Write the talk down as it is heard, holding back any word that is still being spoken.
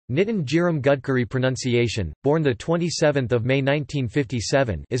Nitin Gadkari pronunciation, born 27 May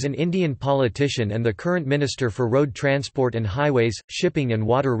 1957, is an Indian politician and the current Minister for Road Transport and Highways, Shipping and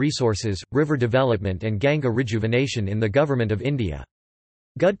Water Resources, River Development and Ganga Rejuvenation in the Government of India.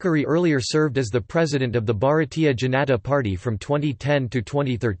 Gadkari earlier served as the President of the Bharatiya Janata Party from 2010 to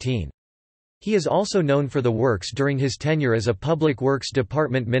 2013. He is also known for the works during his tenure as a Public Works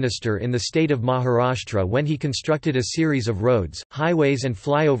Department Minister in the state of Maharashtra when he constructed a series of roads, highways and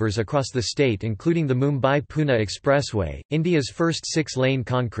flyovers across the state including the Mumbai-Pune Expressway, India's first 6-lane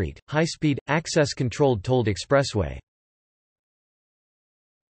concrete, high-speed, access-controlled tolled expressway.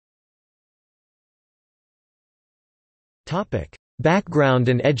 Background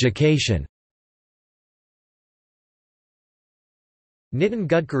and education. Nitin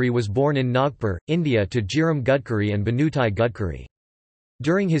Gadkari was born in Nagpur, India to Jiram Gadkari and Banutai Gadkari.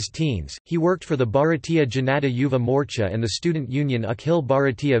 During his teens, he worked for the Bharatiya Janata Yuva Morcha and the student union Akhil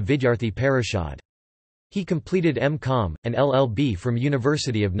Bharatiya Vidyarthi Parishad. He completed M.Com. and LL.B. from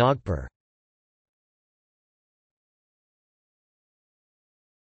University of Nagpur.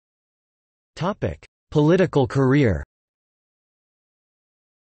 Political career.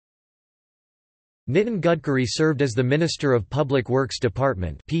 Nitin Gadkari served as the Minister of Public Works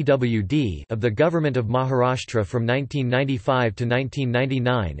Department (PWD) of the Government of Maharashtra from 1995 to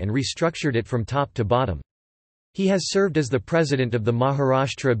 1999 and restructured it from top to bottom. He has served as the President of the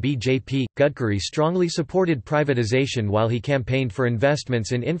Maharashtra BJP. Gadkari strongly supported privatization while he campaigned for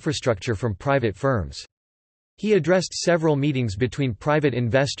investments in infrastructure from private firms. He addressed several meetings between private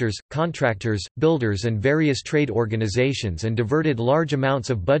investors, contractors, builders and various trade organizations and diverted large amounts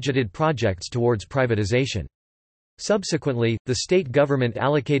of budgeted projects towards privatization. Subsequently, the state government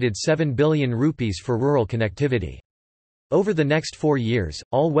allocated 7 billion rupees for rural connectivity. Over the next 4 years,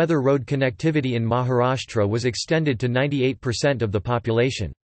 all-weather road connectivity in Maharashtra was extended to 98% of the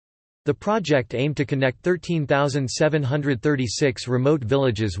population. The project aimed to connect 13,736 remote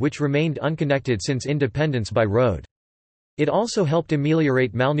villages which remained unconnected since independence by road. It also helped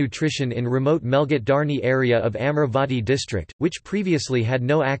ameliorate malnutrition in remote Melghat Dharni area of Amravati district, which previously had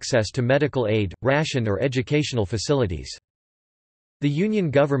no access to medical aid, ration or educational facilities. The Union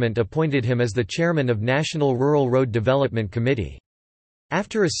government appointed him as the chairman of National Rural Road Development Committee.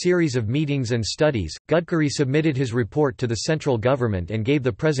 After a series of meetings and studies, Gadkari submitted his report to the central government and gave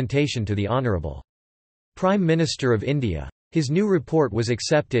the presentation to the Honourable Prime Minister of India. His new report was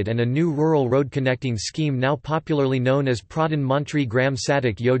accepted and a new rural road connecting scheme now popularly known as Pradhan Mantri Gram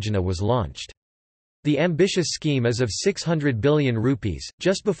Sadak Yojana was launched. The ambitious scheme is of 600 billion rupees.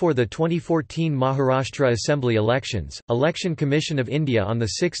 Just before the 2014 Maharashtra Assembly elections, Election Commission of India on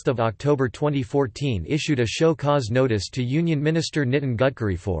 6 October 2014 issued a show-cause notice to Union Minister Nitin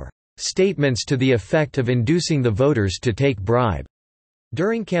Gadkari for statements to the effect of inducing the voters to take bribe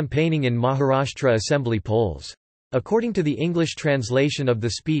during campaigning in Maharashtra Assembly polls. According to the English translation of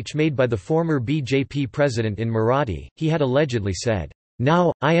the speech made by the former BJP president in Marathi, he had allegedly said,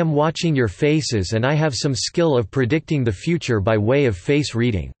 "Now, I am watching your faces and I have some skill of predicting the future by way of face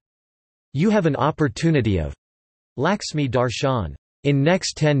reading. You have an opportunity of Lakshmi Darshan in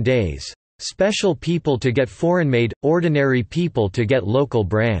next 10 days. Special people to get foreign-made, ordinary people to get local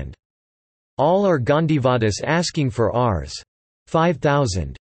brand. All are Gandhivadas asking for Rs.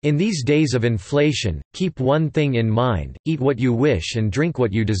 5,000. In these days of inflation, keep one thing in mind, eat what you wish and drink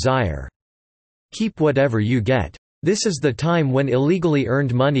what you desire. Keep whatever you get. This is the time when illegally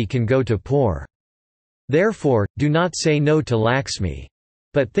earned money can go to poor. Therefore, do not say no to Lakshmi.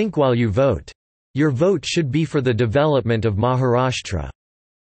 But think while you vote. Your vote should be for the development of Maharashtra."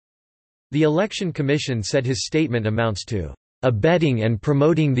 The Election Commission said his statement amounts to abetting and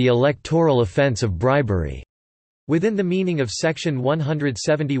promoting the electoral offence of bribery, within the meaning of Section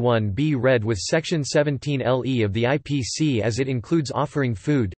 171b read with Section 17 LE of the IPC as it includes offering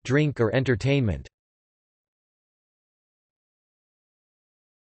food, drink or entertainment.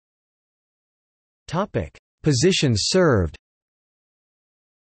 Positions served.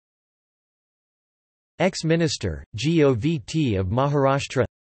 Ex-Minister, GOVT of Maharashtra.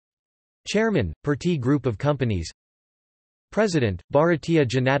 Chairman, Perti Group of Companies. President, Bharatiya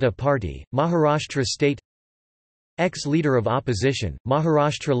Janata Party, Maharashtra State. Ex-Leader of Opposition,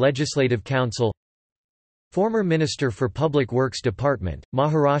 Maharashtra Legislative Council. Former Minister for Public Works Department,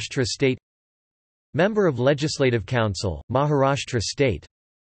 Maharashtra State. Member of Legislative Council, Maharashtra State.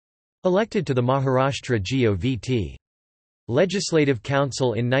 Elected to the Maharashtra GOVT Legislative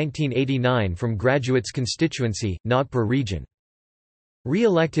Council in 1989 from Graduates constituency, Nagpur region.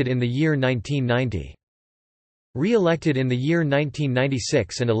 Re-elected in the year 1990. Re-elected in the year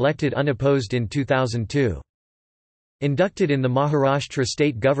 1996 and elected unopposed in 2002. Inducted in the Maharashtra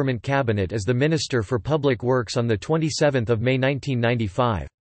State Government Cabinet as the Minister for Public Works on 27 May 1995.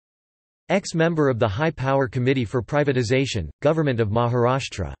 Ex-member of the High Power Committee for Privatization, Government of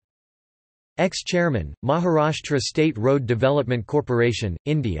Maharashtra. Ex-chairman, Maharashtra State Road Development Corporation,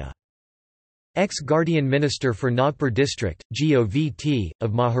 India. Ex-Guardian Minister for Nagpur District, GOVT,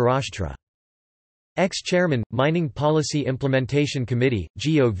 of Maharashtra. Ex-chairman, Mining Policy Implementation Committee,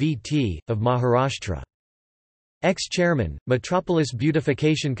 GOVT, of Maharashtra. Ex-chairman, Metropolis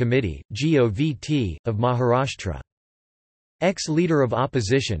Beautification Committee, GOVT, of Maharashtra. Ex-leader of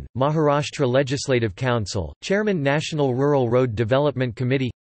opposition, Maharashtra Legislative Council, Chairman National Rural Road Development Committee.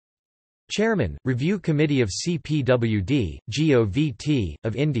 Chairman, Review Committee of CPWD, GOVT,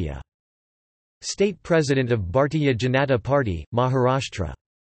 of India. State President of Bharatiya Janata Party, Maharashtra.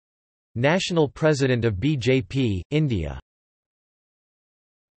 National President of BJP, India.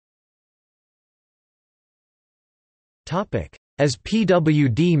 As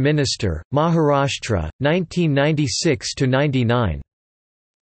PWD Minister, Maharashtra, 1996–99.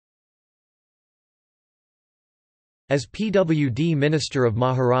 As PWD Minister of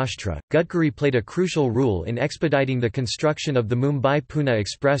Maharashtra, Gadkari played a crucial role in expediting the construction of the Mumbai-Pune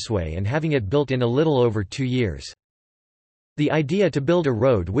Expressway and having it built in a little over 2 years. The idea to build a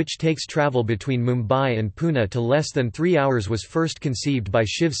road which takes travel between Mumbai and Pune to less than 3 hours was first conceived by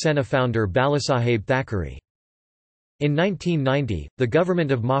Shiv Sena founder Balasaheb Thackeray. In 1990, the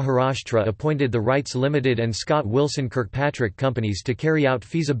Government of Maharashtra appointed the Wrights Limited and Scott Wilson Kirkpatrick companies to carry out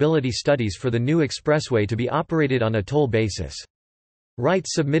feasibility studies for the new expressway to be operated on a toll basis.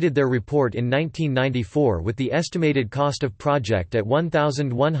 Wrights submitted their report in 1994 with the estimated cost of project at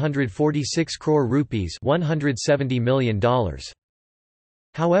 1,146 crore rupees $170 million.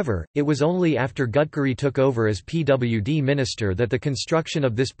 However, it was only after Gadkari took over as PWD Minister that the construction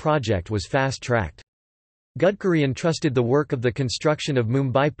of this project was fast-tracked. Gadkari entrusted the work of the construction of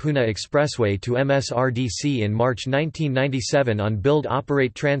Mumbai-Pune Expressway to MSRDC in March 1997 on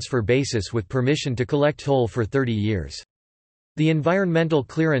build-operate-transfer basis with permission to collect toll for 30 years. The environmental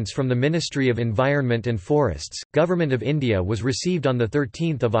clearance from the Ministry of Environment and Forests, Government of India was received on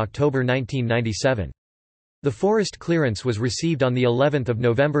 13 October 1997. The forest clearance was received on of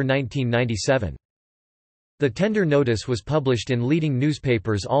November 1997. The tender notice was published in leading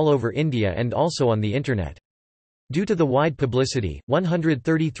newspapers all over India and also on the Internet. Due to the wide publicity,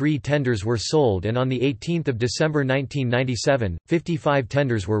 133 tenders were sold and on 18 December 1997, 55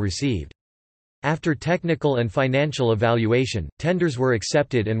 tenders were received. After technical and financial evaluation, tenders were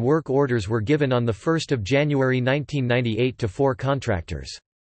accepted and work orders were given on 1 January 1998 to 4 contractors.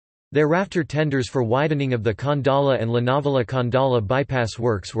 Thereafter tenders for widening of the Khandala and Lonavala-Khandala bypass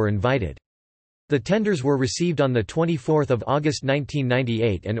works were invited. The tenders were received on 24 August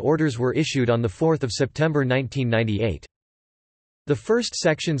 1998 and orders were issued on 4 September 1998. The first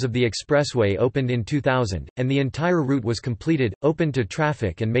sections of the expressway opened in 2000, and the entire route was completed, opened to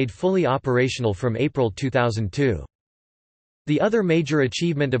traffic and made fully operational from April 2002. The other major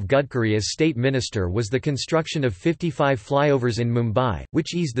achievement of Gadkari as State Minister was the construction of 55 flyovers in Mumbai,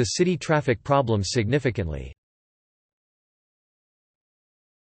 which eased the city traffic problems significantly.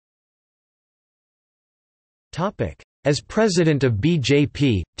 As President of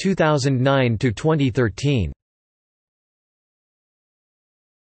BJP, 2009–2013.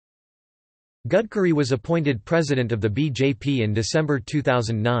 Gadkari was appointed President of the BJP in December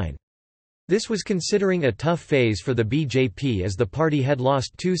 2009. This was considering a tough phase for the BJP as the party had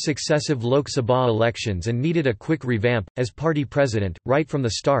lost 2 successive Lok Sabha elections and needed a quick revamp. As party president, right from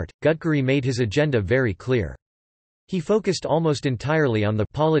the start, Gadkari made his agenda very clear. He focused almost entirely on the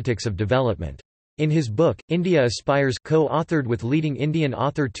politics of development. In his book, India Aspires, co-authored with leading Indian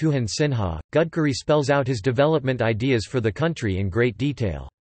author Tuhan Sinha, Gadkari spells out his development ideas for the country in great detail.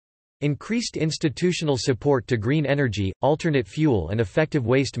 Increased institutional support to green energy, alternate fuel and effective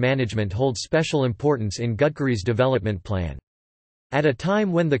waste management hold special importance in Gadkari's development plan. At a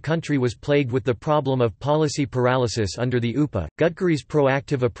time when the country was plagued with the problem of policy paralysis under the UPA, Gadkari's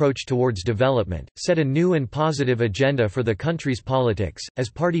proactive approach towards development set a new and positive agenda for the country's politics. As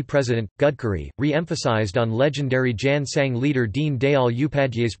party president, Gadkari re-emphasized on legendary Jan Sangh leader Deen Dayal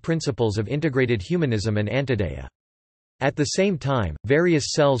Upadhyay's principles of integrated humanism and Antyodaya. At the same time,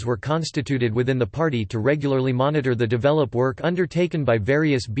 various cells were constituted within the party to regularly monitor the development work undertaken by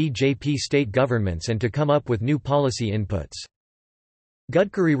various BJP state governments and to come up with new policy inputs.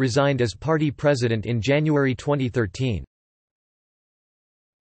 Gadkari resigned as party president in January 2013.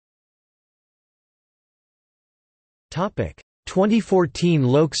 2014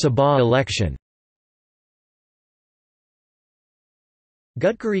 Lok Sabha election.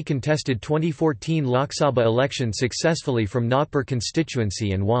 Gadkari contested 2014 Lok Sabha election successfully from Nagpur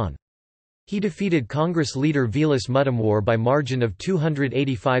constituency and won. He defeated Congress leader Vilas Muddamwar by margin of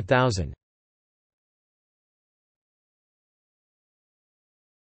 285,000.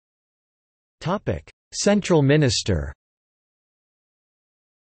 Central Minister.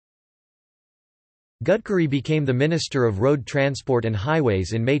 Gadkari became the Minister of Road Transport and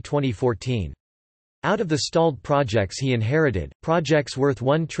Highways in May 2014. Out of the stalled projects he inherited, projects worth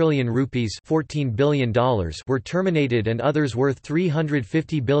 1 trillion rupees $14 billion were terminated and others worth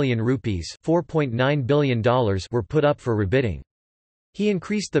 350 billion rupees $4.9 billion were put up for rebidding. He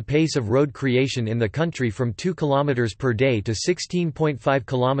increased the pace of road creation in the country from 2 km per day to 16.5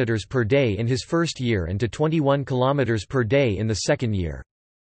 km per day in his first year and to 21 km per day in the second year.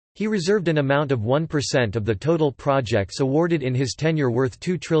 He reserved an amount of 1% of the total projects awarded in his tenure worth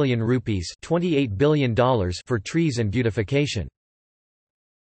 2 trillion rupees $28 billion for trees and beautification.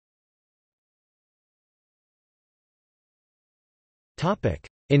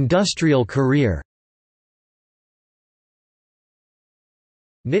 Industrial career.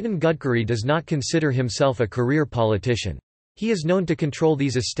 Nitin Gadkari does not consider himself a career politician. He is known to control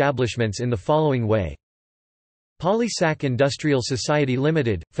these establishments in the following way. Polysac Industrial Society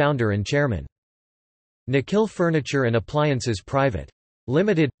Limited, founder and chairman. Nikhil Furniture and Appliances Private.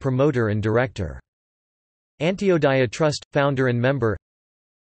 Limited, promoter and director. Antyodaya Trust, founder and member.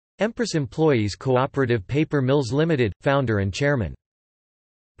 Empress Employees Cooperative Paper Mills Limited, founder and chairman.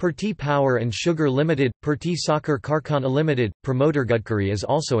 Purti Power and Sugar Limited, Purti Sakar Karkhana Limited, promoter. Gadkari is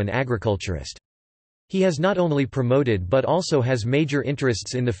also an agriculturist. He has not only promoted but also has major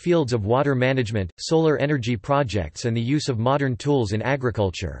interests in the fields of water management, solar energy projects and the use of modern tools in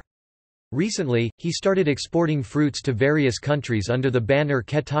agriculture. Recently, he started exporting fruits to various countries under the banner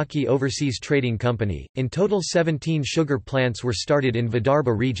Ketaki Overseas Trading Company. In total 17 sugar plants were started in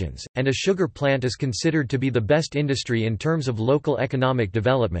Vidarbha regions, and a sugar plant is considered to be the best industry in terms of local economic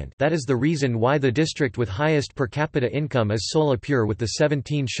development. That is the reason why the district with highest per capita income is Solapur with the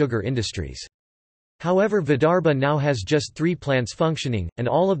 17 sugar industries. However, Vidarbha now has just 3 plants functioning, and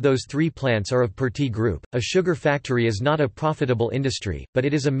all of those 3 plants are of Purti Group. A sugar factory is not a profitable industry, but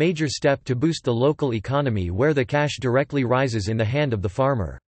it is a major step to boost the local economy where the cash directly rises in the hand of the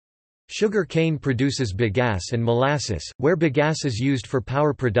farmer. Sugar cane produces bagasse and molasses, where bagasse is used for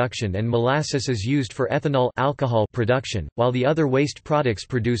power production and molasses is used for ethanol alcohol production, while the other waste products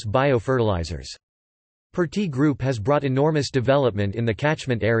produce biofertilizers. Purti Group has brought enormous development in the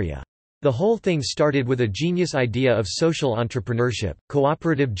catchment area. The whole thing started with a genius idea of social entrepreneurship.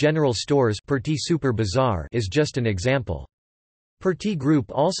 Cooperative general stores Purti Super Bazaar is just an example. Purti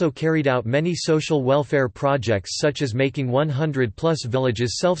Group also carried out many social welfare projects such as making 100+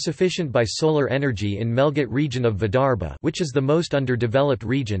 villages self-sufficient by solar energy in Melghat region of Vidarbha, which is the most underdeveloped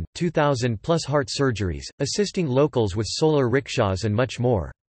region, 2,000+ heart surgeries, assisting locals with solar rickshaws and much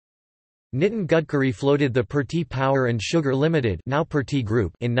more. Nitin Gadkari floated the Purti Power and Sugar Limited, now Purti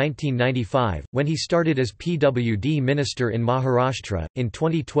Group, in 1995, when he started as PWD Minister in Maharashtra. In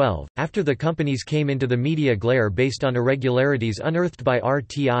 2012, after the companies came into the media glare based on irregularities unearthed by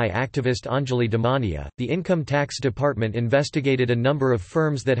RTI activist Anjali Damania, the Income Tax Department investigated a number of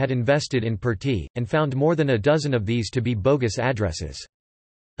firms that had invested in Purti, and found more than a dozen of these to be bogus addresses.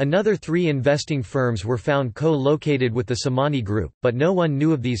 Another 3 investing firms were found co-located with the Samani Group, but no one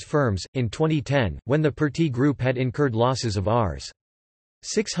knew of these firms. In 2010, when the Purti Group had incurred losses of Rs.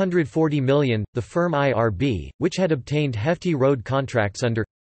 640 million, the firm IRB, which had obtained hefty road contracts under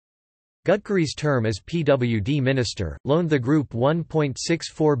Gadkari's term as PWD Minister, loaned the group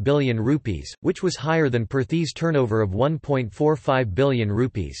 1.64 billion rupees, which was higher than Purti's turnover of 1.45 billion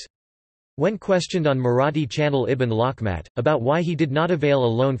rupees. When questioned on Marathi channel Ibn Lokmat, about why he did not avail a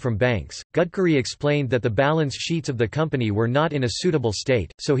loan from banks, Gadkari explained that the balance sheets of the company were not in a suitable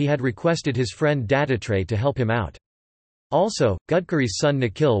state, so he had requested his friend Dattatray to help him out. Also, Gadkari's son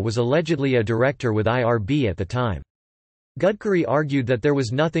Nikhil was allegedly a director with IRB at the time. Gadkari argued that there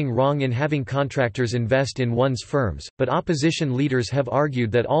was nothing wrong in having contractors invest in one's firms, but opposition leaders have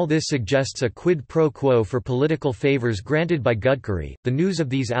argued that all this suggests a quid pro quo for political favors granted by Gadkari. The news of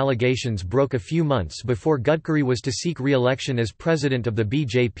these allegations broke a few months before Gadkari was to seek re-election as president of the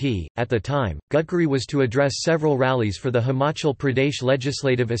BJP. At the time, Gadkari was to address several rallies for the Himachal Pradesh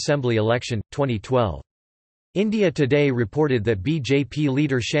Legislative Assembly election, 2012. India Today reported that BJP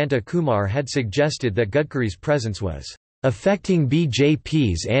leader Shanta Kumar had suggested that Gadkari's presence was affecting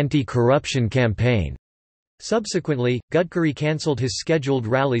BJP's anti-corruption campaign. Subsequently, Gadkari cancelled his scheduled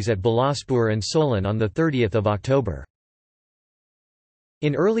rallies at Bilaspur and Solan on 30 October.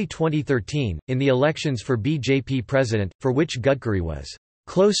 In early 2013, in the elections for BJP president, for which Gadkari was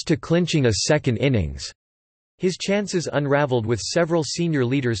close to clinching a second innings, his chances unraveled with several senior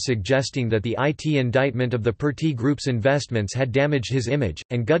leaders suggesting that the IT indictment of the Purti Group's investments had damaged his image,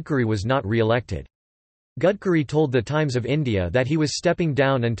 and Gadkari was not re-elected. Gadkari told the Times of India that he was stepping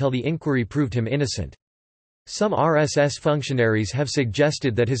down until the inquiry proved him innocent. Some RSS functionaries have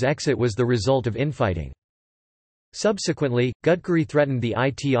suggested that his exit was the result of infighting. Subsequently, Gadkari threatened the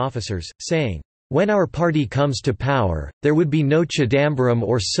IT officers, saying, "When our party comes to power, there would be no Chidambaram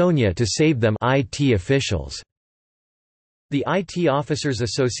or Sonia to save them IT officials." The IT Officers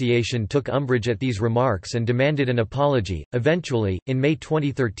Association took umbrage at these remarks and demanded an apology. Eventually, in May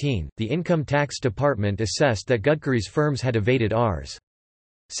 2013, the Income Tax Department assessed that Gadkari's firms had evaded Rs.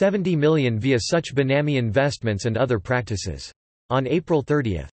 70 million via such benami investments and other practices. On April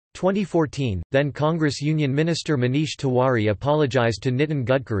 30, 2014, then Congress Union Minister Manish Tiwari apologized to Nitin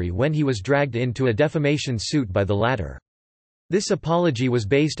Gadkari when he was dragged into a defamation suit by the latter. This apology was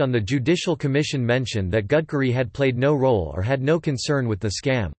based on the Judicial Commission mention that Gadkari had played no role or had no concern with the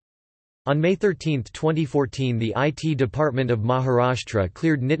scam. On May 13, 2014, the IT Department of Maharashtra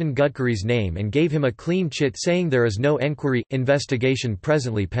cleared Nitin Gadkari's name and gave him a clean chit, saying there is no investigation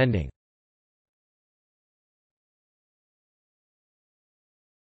presently pending.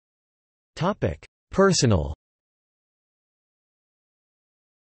 Personal.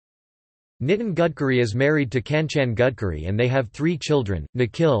 Nitin Gadkari is married to Kanchan Gadkari and they have 3 children,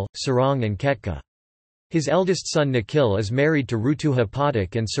 Nikhil, Sarang and Ketka. His eldest son Nikhil is married to Rutuja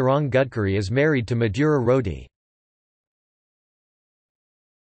Pathak and Sarang Gadkari is married to Madhura Rodi.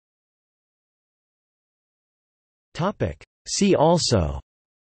 See also: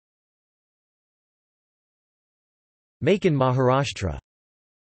 Make in Maharashtra.